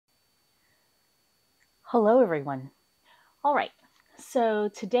Hello, everyone. All right, so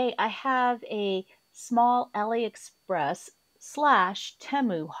today I have a small AliExpress slash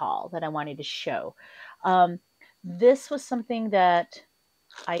Temu haul that I wanted to show. Um, this was something that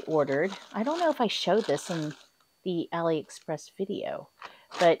I ordered. I don't know if I showed this in the AliExpress video,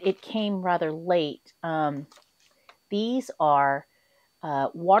 but it came rather late. These are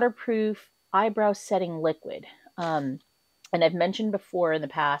waterproof eyebrow setting liquid. Um, and I've mentioned before in the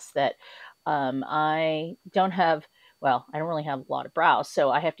past that I don't have, well, I don't really have a lot of brows,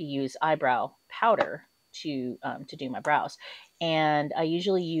 so I have to use eyebrow powder to do my brows. And I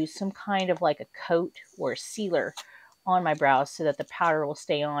usually use some kind of like a coat or a sealer on my brows so that the powder will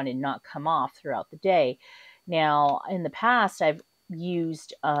stay on and not come off throughout the day. Now, in the past, I've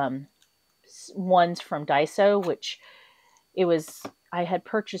used ones from Daiso, which it was I had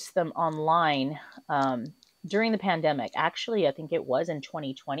purchased them online during the pandemic. Actually, I think it was in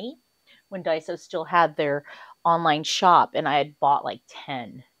 2020 when Daiso still had their online shop, and I had bought like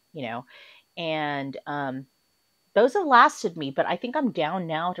 10, you know, and those have lasted me, but I think I'm down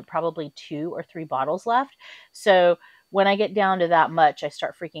now to probably 2 or 3 bottles left. So when I get down to that much, I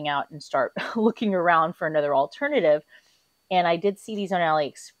start freaking out and start looking around for another alternative. And I did see these on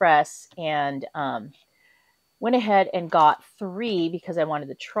AliExpress, and went ahead and got 3 because I wanted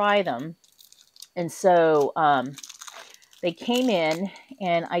to try them. And so they came in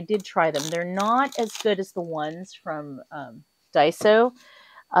and I did try them. They're not as good as the ones from Daiso,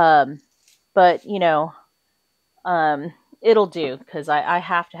 um, but it'll do because I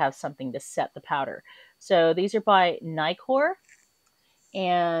have to have something to set the powder. So these are by Nicor,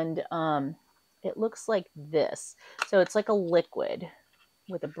 and it looks like this. So it's like a liquid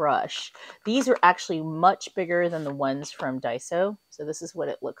with a brush. These are actually much bigger than the ones from Daiso. So this is what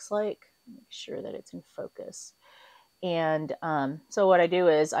it looks like. Make sure that it's in focus. And so what I do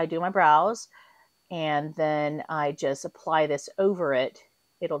is I do my brows, and then I just apply this over it.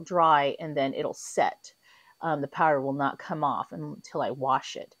 It'll dry and then it'll set. The powder will not come off until I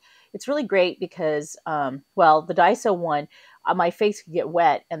wash it. It's really great because, well, the Daiso one, my face could get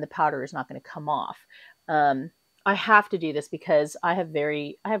wet and the powder is not going to come off. I have to do this because I have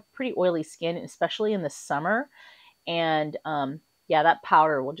pretty oily skin, especially in the summer. And yeah, that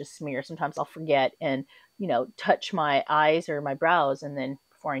powder will just smear. Sometimes I'll forget and, touch my eyes or my brows. And then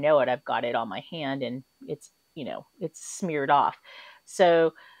before I know it, I've got it on my hand and it's smeared off.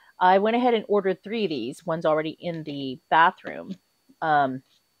 So I went ahead and ordered 3 of these. One's already in the bathroom.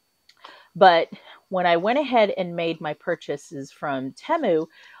 But when I went ahead and made my purchases from Temu,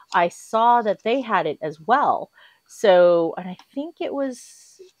 I saw that they had it as well. So, and I think it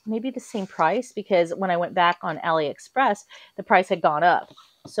was maybe the same price because when I went back on AliExpress, the price had gone up.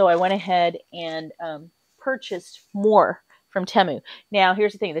 So I went ahead and purchased more from Temu. Now,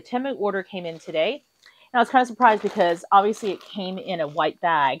 here's the thing. The Temu order came in today. And I was kind of surprised because obviously it came in a white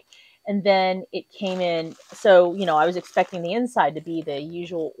bag. And then it came in, so, I was expecting the inside to be the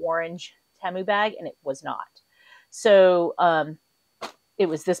usual orange Temu bag, and it was not. So it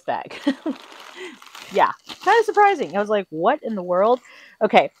was this bag. Yeah, kind of surprising. I was like, what in the world?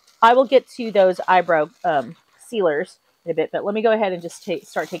 Okay, I will get to those eyebrow sealers in a bit, but let me go ahead and just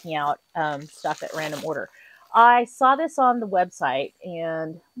start taking out stuff at random order. I saw this on the website,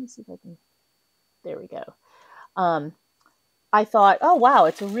 and let me see if I can, there we go. I thought, oh, wow,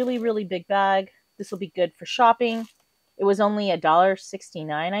 it's a really, really big bag. This will be good for shopping. It was only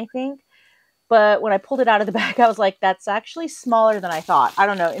 $1.69, I think. But when I pulled it out of the bag, I was like, that's actually smaller than I thought. I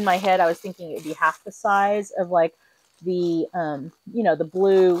don't know. In my head, I was thinking it would be half the size of like the, the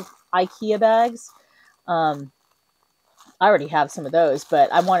blue IKEA bags. I already have some of those,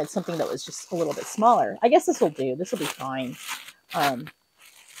 but I wanted something that was just a little bit smaller. I guess this will do. This will be fine.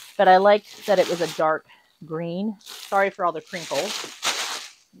 But I liked that it was a dark green. Sorry for all the crinkles.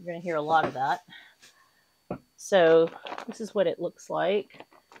 You're going to hear a lot of that. So this is what it looks like.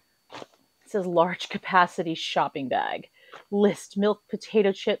 It says large capacity shopping bag. List milk,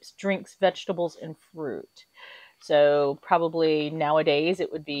 potato chips, drinks, vegetables, and fruit. So probably nowadays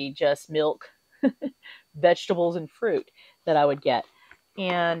it would be just milk, vegetables, and fruit that I would get.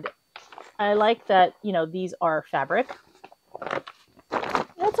 And I like that, these are fabric.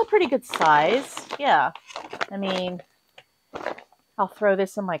 That's a pretty good size. Yeah. I mean, I'll throw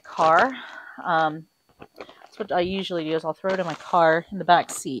this in my car. That's what I usually do is I'll throw it in my car in the back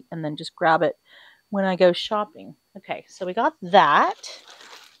seat and then just grab it when I go shopping. Okay, so we got that.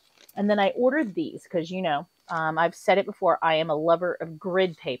 And then I ordered these because, I've said it before, I am a lover of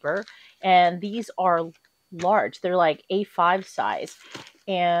grid paper. And these are large. They're like A5 size.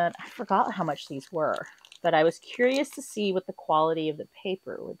 And I forgot how much these were. But I was curious to see what the quality of the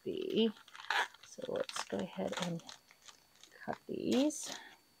paper would be. So let's go ahead and cut these.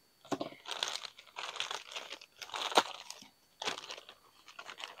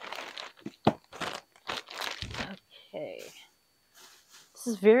 Okay. This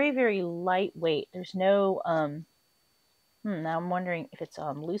is very, very lightweight. There's no, now I'm wondering if it's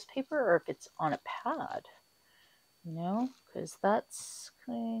on loose paper or if it's on a pad, you know, because that's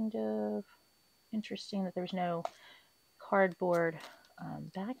kind of interesting that there's no cardboard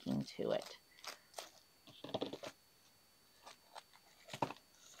backing to it.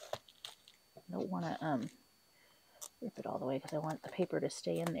 I don't want to rip it all the way because I want the paper to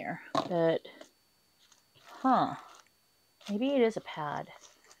stay in there. But, maybe it is a pad.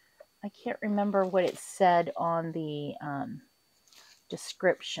 I can't remember what it said on the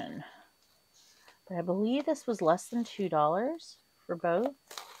description. But I believe this was less than $2 for both.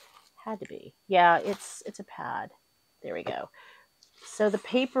 Had to be. Yeah, it's a pad. There we go. So the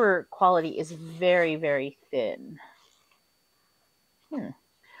paper quality is very, very thin.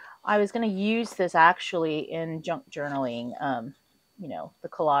 I was going to use this actually in junk journaling, you know, the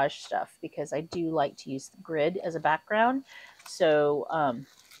collage stuff, because I do like to use the grid as a background. So,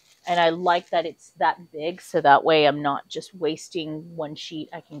 and I like that it's that big, so that way I'm not just wasting one sheet.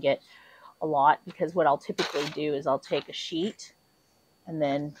 I can get a lot, because what I'll typically do is I'll take a sheet and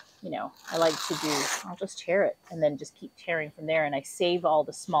then, you know, I like to do, I'll just tear it and then just keep tearing from there, and I save all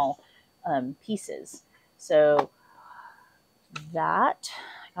the small pieces. So that,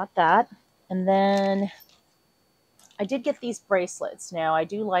 I got that. And then I did get these bracelets. Now, I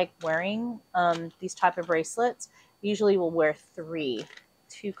do like wearing these type of bracelets. Usually will wear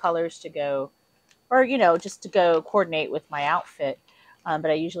two colors to go, or, you know, just to go coordinate with my outfit. But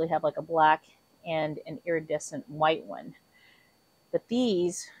I usually have like a black and an iridescent white one. But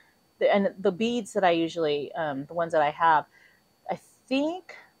these, and the beads that I usually, the ones that I have, I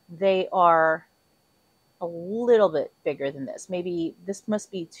think they are a little bit bigger than this. Maybe this must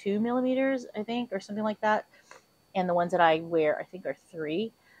be 2 millimeters, I think, or something like that. And the ones that I wear, I think, are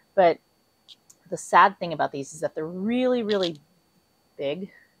 3. But the sad thing about these is that they're really, really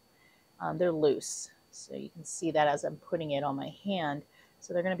big. They're loose. So you can see that as I'm putting it on my hand.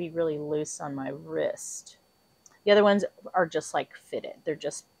 So they're going to be really loose on my wrist. The other ones are just like fitted. They're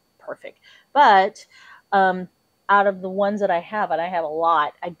just perfect. But out of the ones that I have, and I have a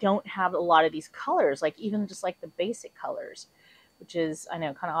lot, I don't have a lot of these colors, like even just like the basic colors, which is, I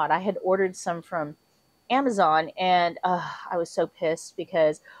know, kind of odd. I had ordered some from Amazon, and I was so pissed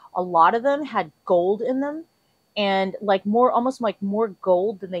because a lot of them had gold in them, and like more, almost like more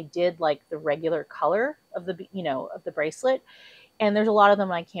gold than they did like the regular color of the, you know, of the bracelet. And there's a lot of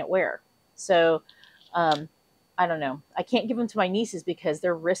them I can't wear. So I don't know. I can't give them to my nieces because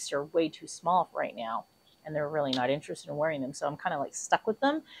their wrists are way too small right now, and they're really not interested in wearing them. So I'm kind of like stuck with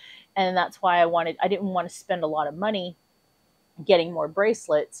them. And that's why I didn't want to spend a lot of money getting more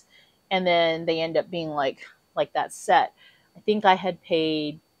bracelets. And then they end up being like that set. I think I had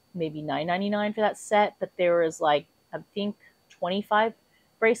paid maybe $9.99 for that set, but there was like, I think 25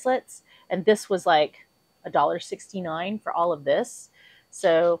 bracelets. And this was like $1.69 for all of this.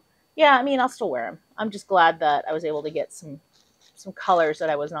 So yeah, I mean, I'll still wear them. I'm just glad that I was able to get some colors that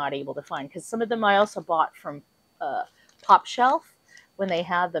I was not able to find, because some of them I also bought from Pop Shelf when they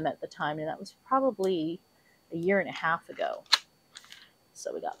had them at the time, and that was probably a year and a half ago.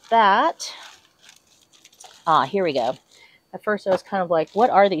 So we got that. Here we go. At first I was kind of like, what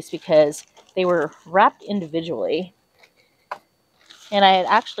are these? Because they were wrapped individually, and I had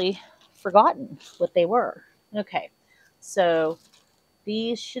actually forgotten what they were. Okay, so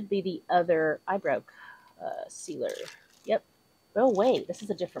these should be the other eyebrow sealer. Yep. Oh, wait, this is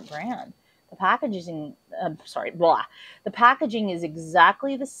a different brand. The packaging, the packaging is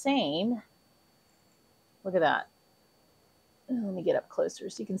exactly the same. Look at that. Let me get up closer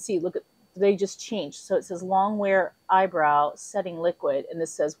so you can see. Look at, they just changed. So it says long wear eyebrow setting liquid, and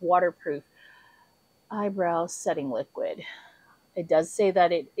this says waterproof eyebrow setting liquid. It does say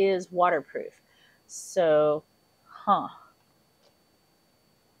that it is waterproof. So,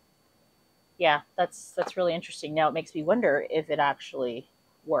 yeah, that's really interesting. Now it makes me wonder if it actually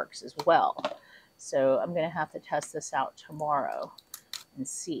works as well. So I'm going to have to test this out tomorrow and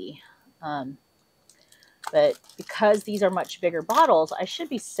see. But because these are much bigger bottles, I should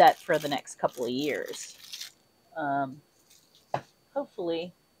be set for the next couple of years.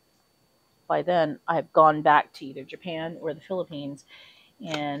 Hopefully by then I've gone back to either Japan or the Philippines,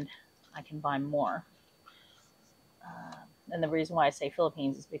 and I can buy more. And the reason why I say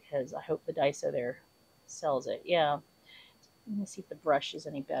Philippines is because I hope the Daiso there sells it. Yeah. Let me see if the brush is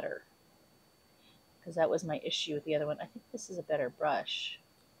any better, because that was my issue with the other one. I think this is a better brush.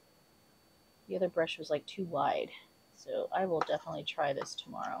 The other brush was like too wide. So I will definitely try this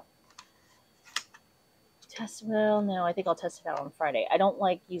tomorrow. Well, no, I think I'll test it out on Friday. I don't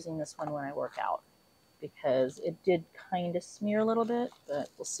like using this one when I work out because it did kind of smear a little bit, but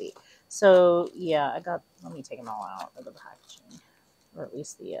we'll see. So yeah, let me take them all out of the packaging, or at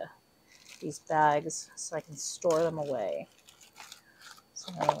least these bags, so I can store them away.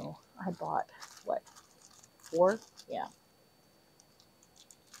 So I bought, what, 4? Yeah.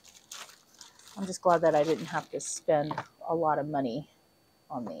 I'm just glad that I didn't have to spend a lot of money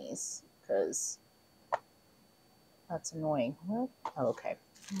on these, because that's annoying. What? Oh, okay.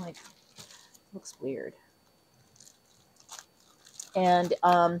 I'm like, looks weird. And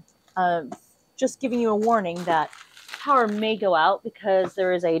just giving you a warning that power may go out because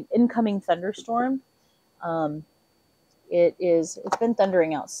there is an incoming thunderstorm. It's been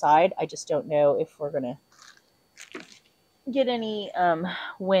thundering outside. I just don't know if we're gonna get any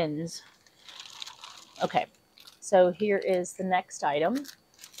winds. Okay, so here is the next item.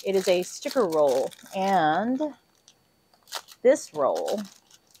 It is a sticker roll, and this roll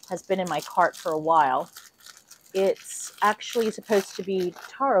has been in my cart for a while. It's actually supposed to be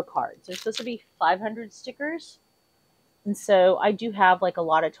tarot cards. There's supposed to be 500 stickers. And so I do have like a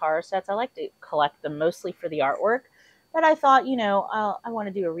lot of tarot sets. I like to collect them mostly for the artwork. But I thought, I want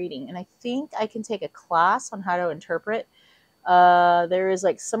to do a reading. And I think I can take a class on how to interpret. There is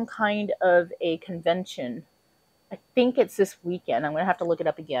like some kind of a convention. I think it's this weekend. I'm going to have to look it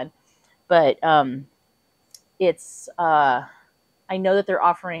up again. But it's... I know that they're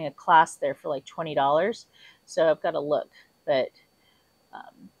offering a class there for like $20. So I've got to look. But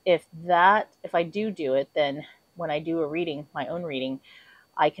if I do it, then when I do a reading, my own reading,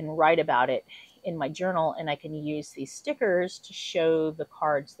 I can write about it in my journal, and I can use these stickers to show the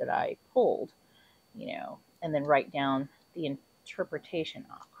cards that I pulled, and then write down the interpretation,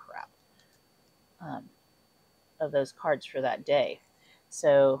 of those cards for that day.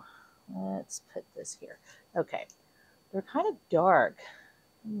 So let's put this here. Okay. They're kind of dark.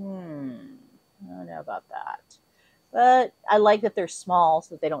 I don't know about that. But I like that they're small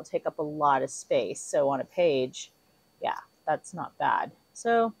so that they don't take up a lot of space. So on a page, yeah, that's not bad.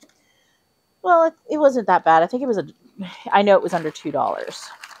 So, well, it wasn't that bad. I think I know it was under $2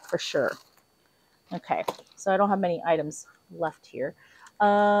 for sure. Okay, so I don't have many items left here.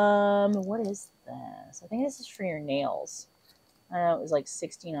 What is this? I think this is for your nails. I know it was like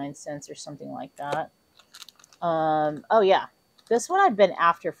 69 cents or something like that. Oh yeah, this one I've been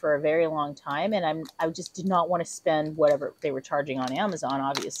after for a very long time, and I just did not want to spend whatever they were charging on Amazon,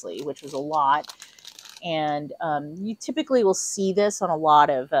 obviously, which was a lot. And you typically will see this on a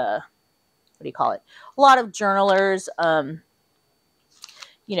lot of what do you call it? A lot of journalers,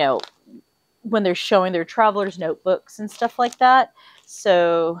 when they're showing their travelers' notebooks and stuff like that.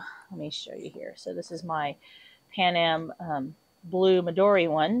 So let me show you here. So this is my Pan Am blue Midori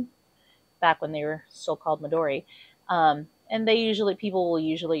one, back when they were still called Midori. And people will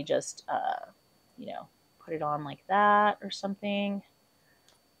usually just, put it on like that or something,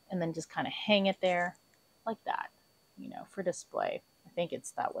 and then just kind of hang it there like that, for display. I think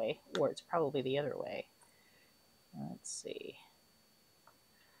it's that way, or it's probably the other way. Let's see.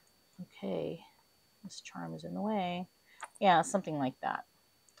 Okay, this charm is in the way. Yeah, something like that.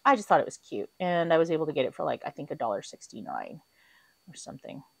 I just thought it was cute, and I was able to get it for like, I think $1.69 or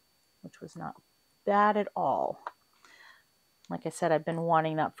something, which was not bad at all. Like I said, I've been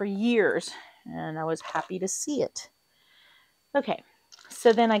wanting that for years, and I was happy to see it. Okay,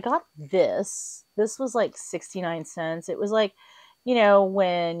 so then I got this. This was like 69 cents. It was like,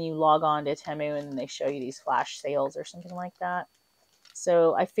 when you log on to Temu and they show you these flash sales or something like that.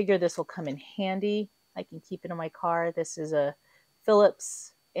 So I figure this will come in handy. I can keep it in my car. This is a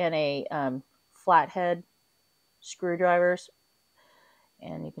Phillips and a flathead screwdrivers.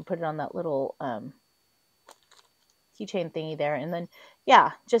 And you can put it on that little keychain thingy there. And then,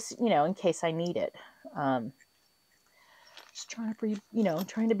 yeah, just, in case I need it. Just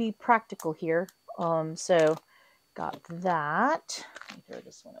trying to be practical here. So got that. Let me throw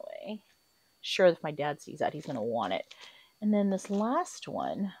this one away. Sure, if my dad sees that, he's going to want it. And then this last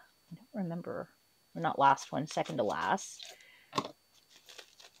one, I don't remember, or not last one, second to last.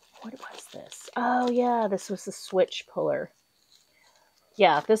 What was this? Oh yeah, this was the switch puller.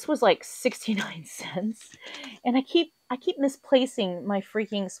 Yeah, this was like 69 cents. And I keep misplacing my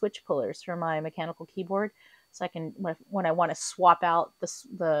freaking switch pullers for my mechanical keyboard. So I can, when I want to swap out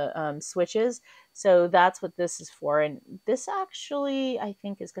the switches. So that's what this is for. And this actually, I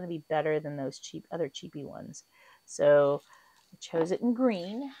think, is going to be better than those other cheapy ones. So I chose it in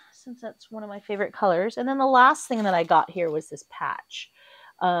green, since that's one of my favorite colors. And then the last thing that I got here was this patch.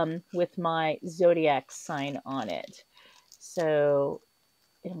 with my zodiac sign on it. So,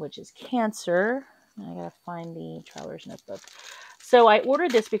 which is Cancer. I gotta find the Traveler's Notebook. So I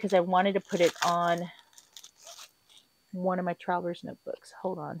ordered this because I wanted to put it on one of my Traveler's Notebooks.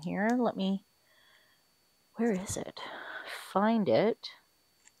 Hold on here. Let me, where is it? Find it.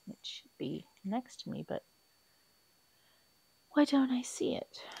 It should be next to me, but why don't I see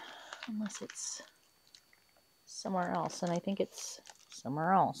it? Unless it's somewhere else, and I think it's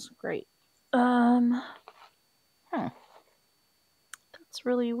somewhere else. Great. That's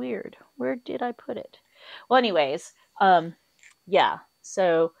really weird. Where did I put it? Well, anyways, yeah.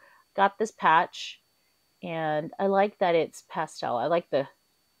 So got this patch, and I like that it's pastel. I like the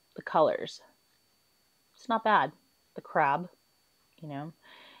colors. It's not bad. The crab,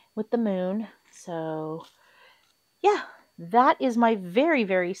 with the moon. So yeah, that is my very,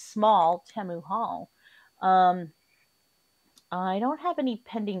 very small Temu haul. I don't have any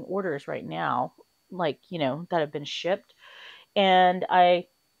pending orders right now, like, that have been shipped. And I,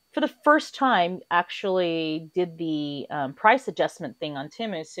 for the first time, actually did the price adjustment thing on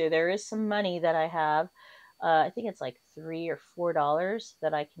Temu. So there is some money that I have. I think it's like $3 or $4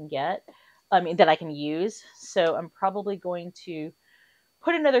 that I can get. That I can use. So I'm probably going to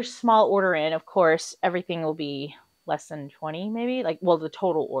put another small order in. Of course, everything will be less than 20, maybe. The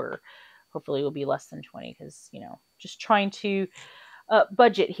total order hopefully will be less than 20 because, just trying to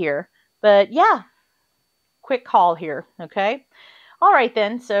budget here. But yeah, quick call here. Okay. All right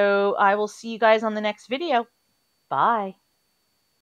then. So I will see you guys on the next video. Bye.